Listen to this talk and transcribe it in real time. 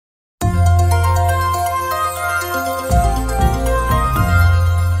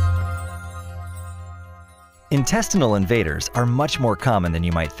Intestinal invaders are much more common than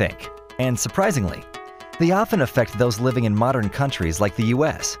you might think, and surprisingly, they often affect those living in modern countries like the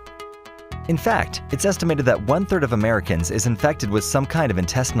US. In fact, it's estimated that 1/3 of Americans is infected with some kind of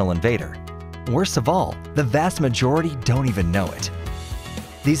intestinal invader. Worst of all, the vast majority don't even know it.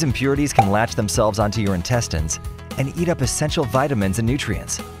 These impurities can latch themselves onto your intestines and eat up essential vitamins and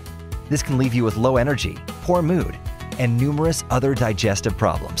nutrients. This can leave you with low energy, poor mood, and numerous other digestive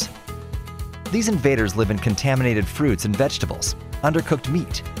problems. These invaders live in contaminated fruits and vegetables, undercooked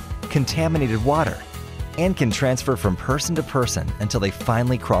meat, contaminated water, and can transfer from person to person until they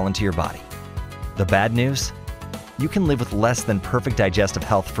finally crawl into your body. The bad news? You can live with less than perfect digestive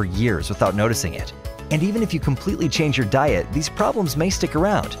health for years without noticing it. And even if you completely change your diet, these problems may stick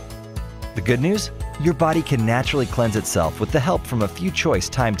around. The good news? Your body can naturally cleanse itself with the help from a few choice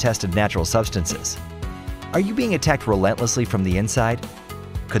time-tested natural substances. Are you being attacked relentlessly from the inside?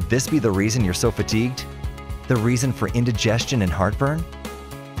 Could this be the reason you're so fatigued? The reason for indigestion and heartburn?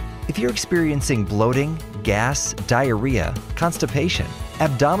 If you're experiencing bloating, gas, diarrhea, constipation,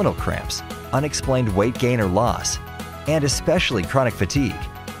 abdominal cramps, unexplained weight gain or loss, and especially chronic fatigue,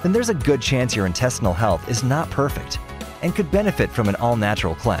 then there's a good chance your intestinal health is not perfect and could benefit from an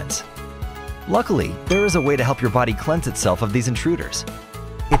all-natural cleanse. Luckily, there is a way to help your body cleanse itself of these intruders.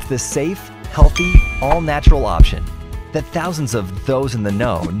 It's the safe, healthy, all-natural option that thousands of those in the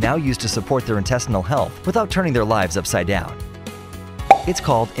know now use to support their intestinal health without turning their lives upside down. It's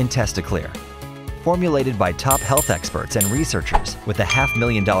called IntestiClear, formulated by top health experts and researchers with a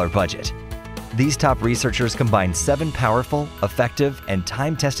 $500,000 budget. These top researchers combine 7 powerful, effective, and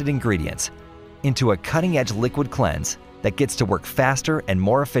time-tested ingredients into a cutting-edge liquid cleanse that gets to work faster and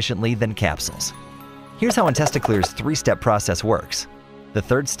more efficiently than capsules. Here's how IntestiClear's 3-step process works. The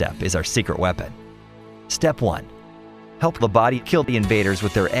 3rd step is our secret weapon. Step 1. Help the body kill the invaders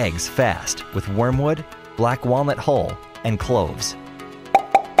with their eggs fast with wormwood, black walnut hull, and cloves.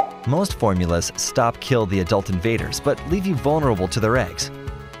 Most formulas kill the adult invaders but leave you vulnerable to their eggs,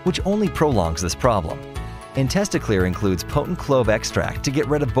 which only prolongs this problem. IntestiClear includes potent clove extract to get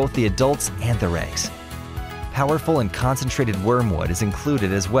rid of both the adults and their eggs. Powerful and concentrated wormwood is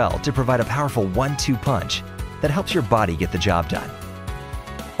included as well to provide a powerful 1-2 punch that helps your body get the job done.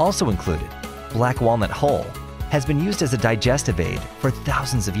 Also included, black walnut hull has been used as a digestive aid for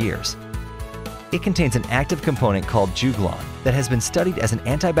thousands of years. It contains an active component called juglone that has been studied as an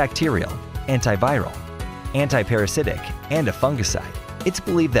antibacterial, antiviral, antiparasitic, and a fungicide. It's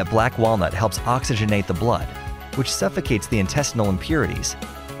believed that black walnut helps oxygenate the blood, which suffocates the intestinal impurities,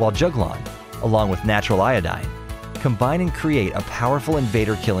 while juglone, along with natural iodine, combine and create a powerful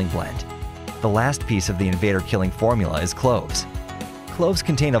invader-killing blend. The last piece of the invader-killing formula is cloves. Cloves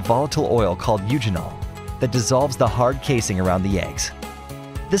contain a volatile oil called eugenol that dissolves the hard casing around the eggs.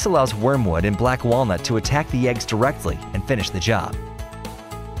 This allows wormwood and black walnut to attack the eggs directly and finish the job.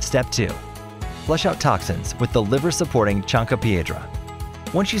 Step 2. Flush out toxins with the liver-supporting Chancapiedra.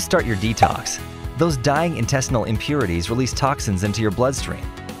 Once you start your detox, those dying intestinal impurities release toxins into your bloodstream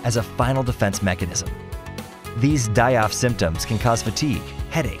as a final defense mechanism. These die-off symptoms can cause fatigue,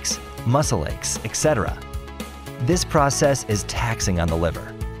 headaches, muscle aches, etc. This process is taxing on the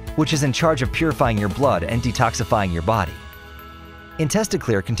liver, which is in charge of purifying your blood and detoxifying your body.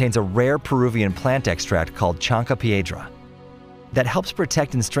 IntestiClear contains a rare Peruvian plant extract called Chancapiedra that helps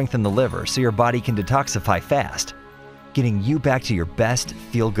protect and strengthen the liver so your body can detoxify fast, getting you back to your best,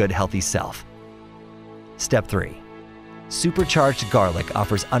 feel-good, healthy self. Step 3. Supercharged garlic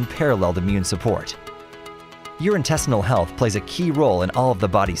offers unparalleled immune support. Your intestinal health plays a key role in all of the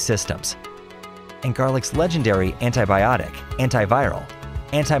body's systems, and garlic's legendary antibiotic, antiviral,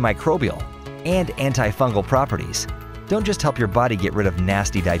 antimicrobial, and antifungal properties don't just help your body get rid of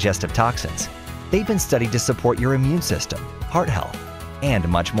nasty digestive toxins. They've been studied to support your immune system, heart health, and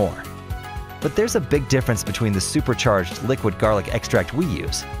much more. But there's a big difference between the supercharged liquid garlic extract we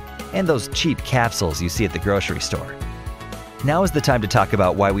use and those cheap capsules you see at the grocery store. Now is the time to talk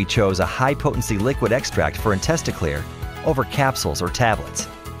about why we chose a high-potency liquid extract for IntestiClear over capsules or tablets.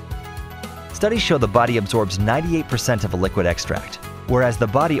 Studies show the body absorbs 98% of a liquid extract, whereas the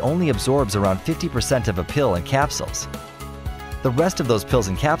body only absorbs around 50% of a pill and capsules. The rest of those pills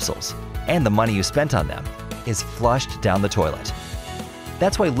and capsules, and the money you spent on them, is flushed down the toilet.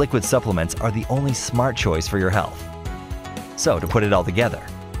 That's why liquid supplements are the only smart choice for your health. So to put it all together,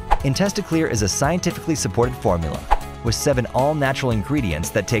 IntestiClear is a scientifically supported formula with 7 all-natural ingredients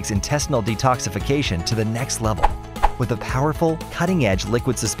that takes intestinal detoxification to the next level, with a powerful, cutting-edge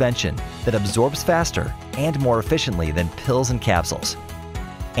liquid suspension that absorbs faster and more efficiently than pills and capsules.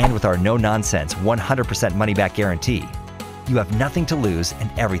 And with our no-nonsense 100% money-back guarantee, you have nothing to lose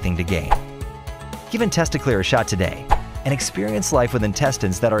and everything to gain. Give IntestiClear a shot today and experience life with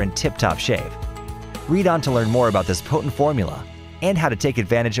intestines that are in tip-top shape. Read on to learn more about this potent formula and how to take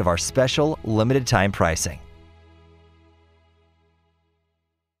advantage of our special limited-time pricing.